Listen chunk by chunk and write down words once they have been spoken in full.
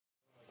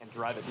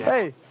drive it down.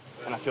 Hey.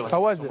 And I feel like How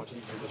was it's so it? much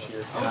easier this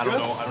year. And I don't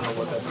know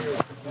what that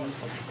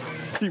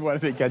is. He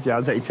wanted to catch you. I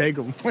was like, take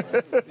him.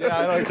 Yeah,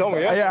 I know. He told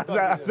me. Yeah,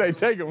 I was like,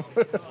 take him.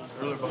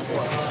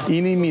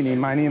 Eeny, meeny,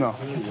 miny, mo.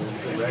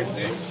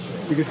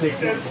 You can take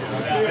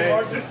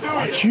it.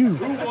 Watch you.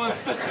 Who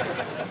wants it?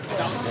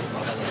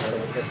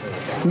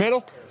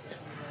 Middle.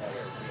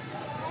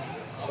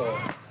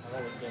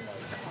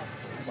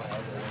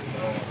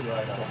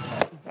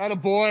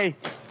 Attaboy.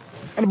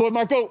 Attaboy,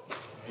 Marco.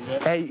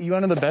 Hey, you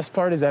wanna know the best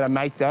part is that I'm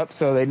mic'd up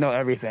so they know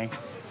everything.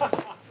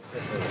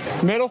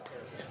 Middle.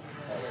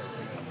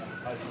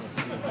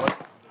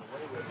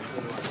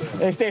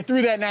 Hey, stay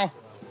through that now.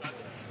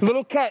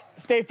 Little cut.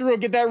 Stay through it.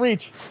 Get that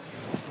reach.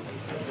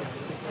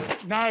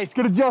 Nice.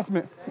 Good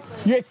adjustment.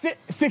 You're at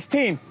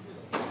 16.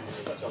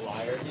 Such a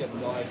liar. You have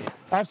no idea.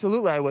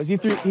 Absolutely, I was. He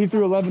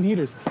threw 11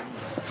 heaters.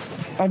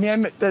 I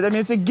mean,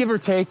 it's a give or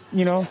take,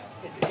 you know.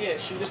 It's an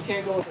ish. You just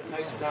can't go with a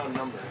nice round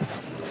number.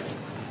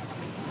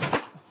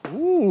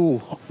 Ooh.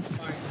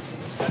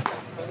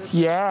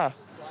 Yeah.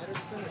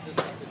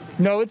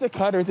 No, it's a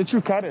cutter. It's a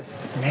true cutter.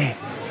 Man,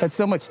 that's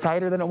so much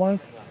tighter than it was.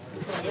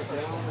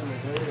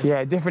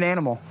 Yeah, different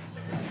animal.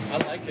 I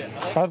liked it.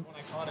 I liked it when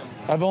I caught him.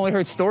 I've only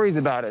heard stories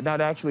about it, not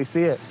to actually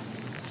see it.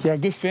 Yeah,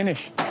 good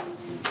finish.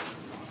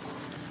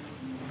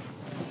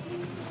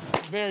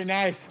 Very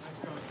nice.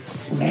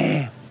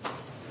 Man.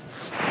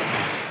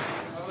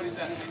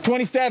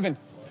 27.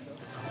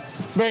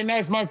 Very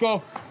nice,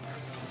 Marco.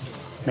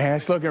 Man,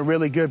 it's looking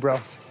really good, bro.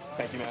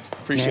 Thank you, man.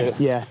 Appreciate it.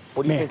 Yeah.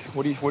 What do you think?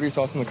 What are your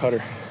thoughts on the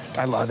cutter?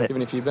 I love it. Do you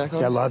have any feedback on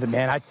it? Yeah, I love it,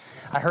 man.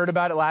 I heard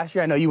about it last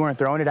year. I know you weren't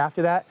throwing it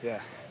after that. Yeah.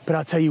 But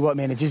I'll tell you what,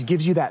 man, it just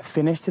gives you that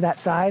finish to that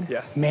side.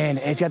 Yeah. Man,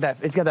 it's got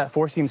that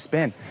four seam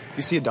spin.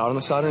 You see a dot on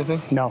the side or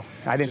anything? No,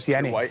 I didn't see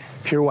any. Pure white?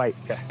 Pure white.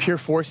 Okay. Pure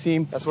four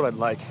seam. That's what I'd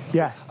like.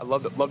 Yeah. I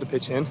love to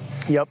pitch in.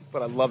 Yep.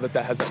 But I love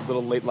that has that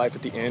little late life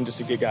at the end just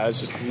to get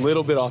guys just a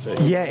little bit off it.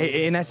 Yeah,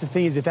 and that's the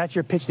thing is if that's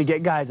your pitch to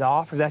get guys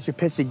off, or that's your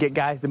pitch to get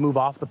guys to move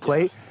off the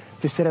plate,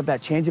 to set up that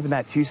changeup and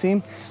that two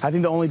seam, I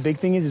think the only big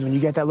thing is when you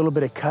get that little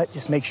bit of cut,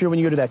 just make sure when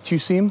you go to that two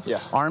seam,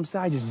 arm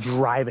side, just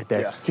drive it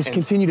there. Yeah. Just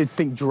continue to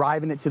think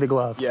driving it to the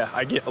glove. Yeah,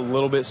 I get a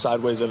little bit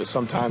sideways of it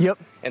sometimes. Yep.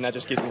 And that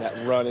just gives me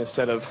that run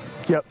instead of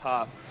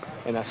top.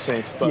 And that's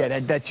safe. But yeah,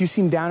 that two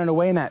seam down and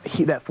away and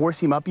that four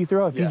seam up you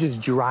throw, if you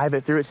just drive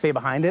it through it, stay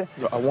behind it.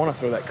 I want to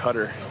throw that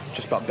cutter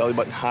just about belly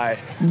button high,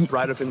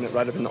 right up in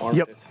the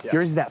armpits. Yep.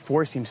 Yours is that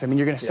four seam, so I mean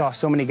you're gonna saw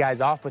so many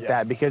guys off with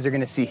that because they're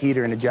gonna see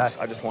heater and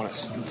adjust. I just want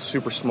it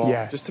super small,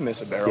 just to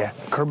miss a barrel. Yeah,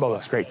 curveball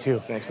looks great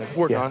too. Thanks, man.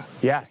 Working on it.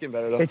 Yeah, it's getting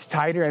better though. It's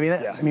tighter.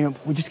 I mean,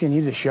 we're just gonna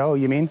need to show.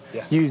 You mean?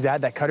 Yeah. Use that.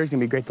 That cutter's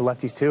gonna be great to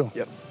lefties too.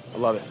 Yep. I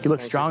love it. You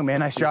look strong,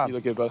 man. Nice job. You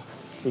look good, brother.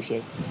 Appreciate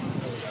it.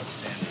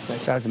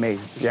 That was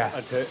amazing.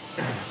 Yeah.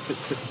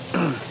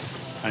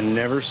 I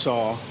never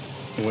saw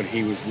what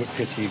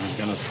pitch he was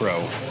going to throw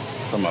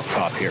from up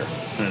top here.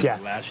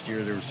 And last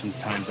year there were some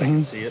times I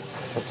could see it.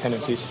 The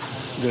tendencies.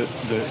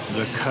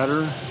 The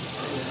cutter,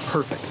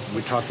 perfect.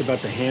 We talked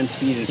about the hand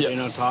speed and staying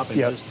on top and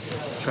just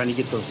trying to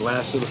get those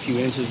last little few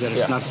inches that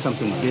it's not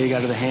something big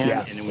out of the hand.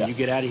 Yeah. And then when you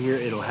get out of here,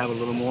 it'll have a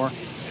little more.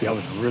 That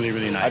was really,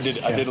 really nice.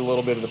 I did a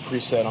little bit of the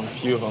preset on a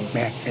few of them.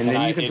 Man. And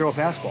then you can throw a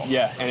fastball.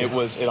 Yeah, and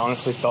it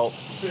honestly felt,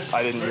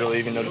 I didn't really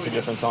even notice a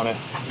difference on it.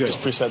 Good.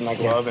 Just presetting that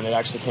glove, and it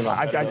actually came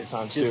out better those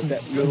times too.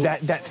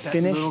 That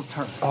finish. Little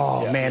turn.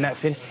 Oh man, that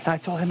finish. And I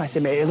told him, I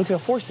said, man, it looks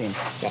like a four seam.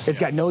 Yeah. It's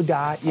got no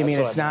dot. You mean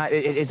it's not?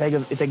 It's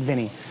like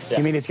Vinny. Yeah.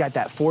 You mean it's got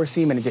that four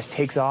seam and it just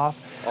takes off.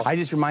 Oh. I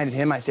just reminded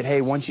him. I said,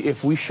 hey,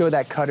 if we show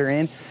that cutter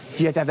in,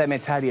 you have to have that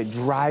mentality of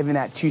driving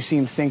that two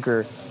seam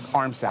sinker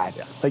arm side.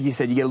 Yeah. Like you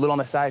said, you get a little on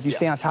the side. If you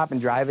stay on top and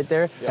drive it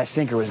there, that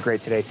sinker was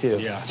great today too.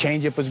 Yeah.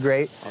 Changeup was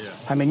great. Yeah.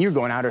 I mean, you're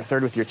going out or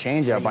third with your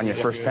changeup on your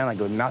first pen like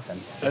it was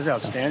nothing. That's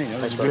outstanding.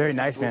 That was very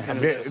nice, man.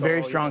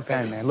 Very strong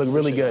pen, man. Looked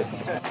really good.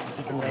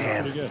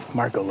 Man,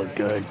 Marco looked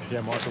good.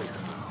 Yeah, Marco.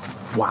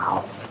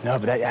 Wow. No,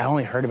 but I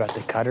only heard about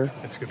the cutter.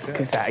 That's a good pick.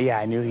 Cause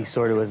I knew he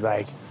sort of was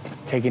like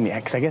taking the,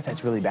 because I guess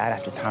that's really bad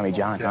after Tommy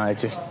John, huh?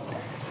 It's just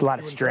a lot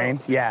of strain.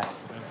 Yeah.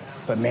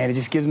 But man, it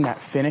just gives him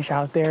that finish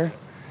out there.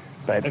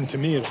 But And to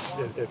me,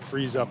 it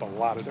frees up a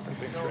lot of different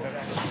things for him.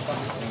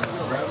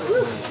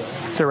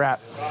 it's a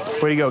wrap.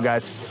 Way to go,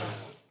 guys.